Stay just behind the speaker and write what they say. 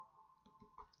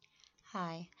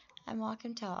Hi, and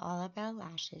welcome to All About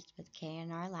Lashes with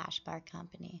K&R Lash Bar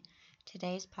Company.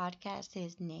 Today's podcast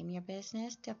is Name Your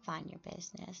Business, Define Your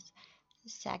Business. The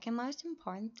second most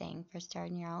important thing for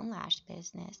starting your own lash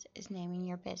business is naming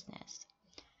your business.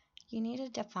 You need to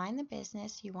define the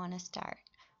business you want to start.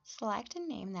 Select a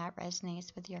name that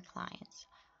resonates with your clients.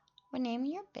 When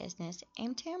naming your business,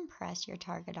 aim to impress your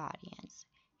target audience.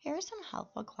 Here are some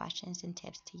helpful questions and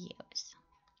tips to use.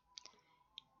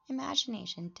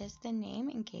 Imagination. Does the name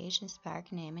engage and spark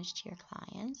an image to your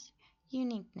clients?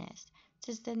 Uniqueness.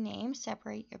 Does the name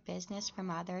separate your business from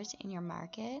others in your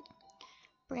market?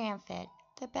 Brand fit.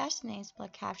 The best names will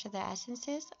capture the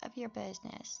essences of your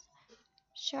business.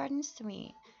 Short and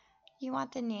sweet. You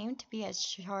want the name to be as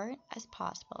short as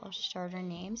possible. Shorter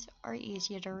names are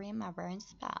easier to remember and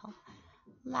spell.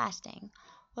 Lasting.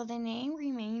 Will the name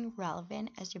remain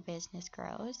relevant as your business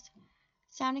grows?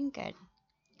 Sounding good.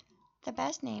 The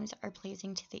best names are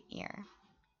pleasing to the ear.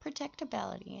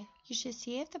 Protectability. You should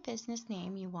see if the business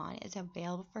name you want is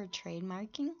available for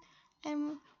trademarking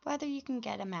and whether you can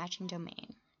get a matching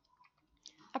domain.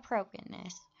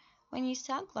 Appropriateness. When you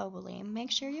sell globally,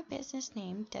 make sure your business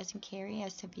name doesn't carry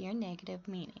a severe negative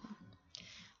meaning.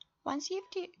 Once you've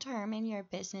determined your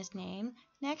business name,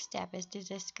 next step is to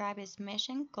describe its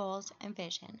mission, goals, and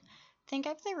vision. Think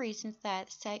of the reasons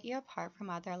that set you apart from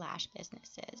other lash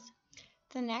businesses.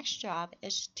 The next job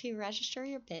is to register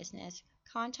your business.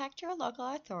 Contact your local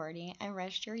authority and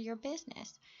register your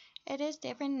business. It is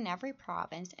different in every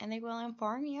province, and they will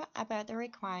inform you about the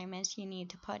requirements you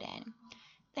need to put in.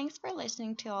 Thanks for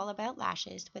listening to All About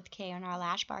Lashes with K&R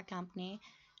Lash Bar Company.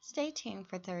 Stay tuned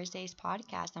for Thursday's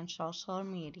podcast on social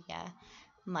media.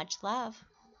 Much love.